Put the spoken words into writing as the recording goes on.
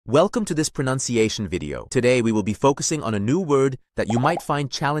Welcome to this pronunciation video. Today we will be focusing on a new word that you might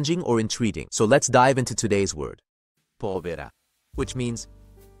find challenging or intriguing. So let's dive into today's word. Povera, which means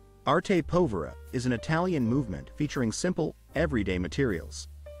Arte povera is an Italian movement featuring simple, everyday materials.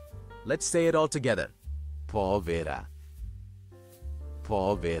 let's say it all together. Povera.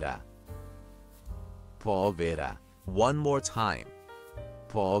 Povera. Povera. One more time.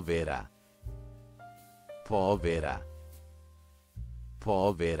 Povera. Povera.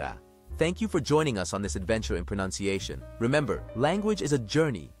 Povera. Thank you for joining us on this adventure in pronunciation. Remember, language is a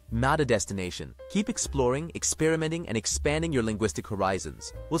journey, not a destination. Keep exploring, experimenting, and expanding your linguistic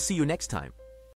horizons. We'll see you next time.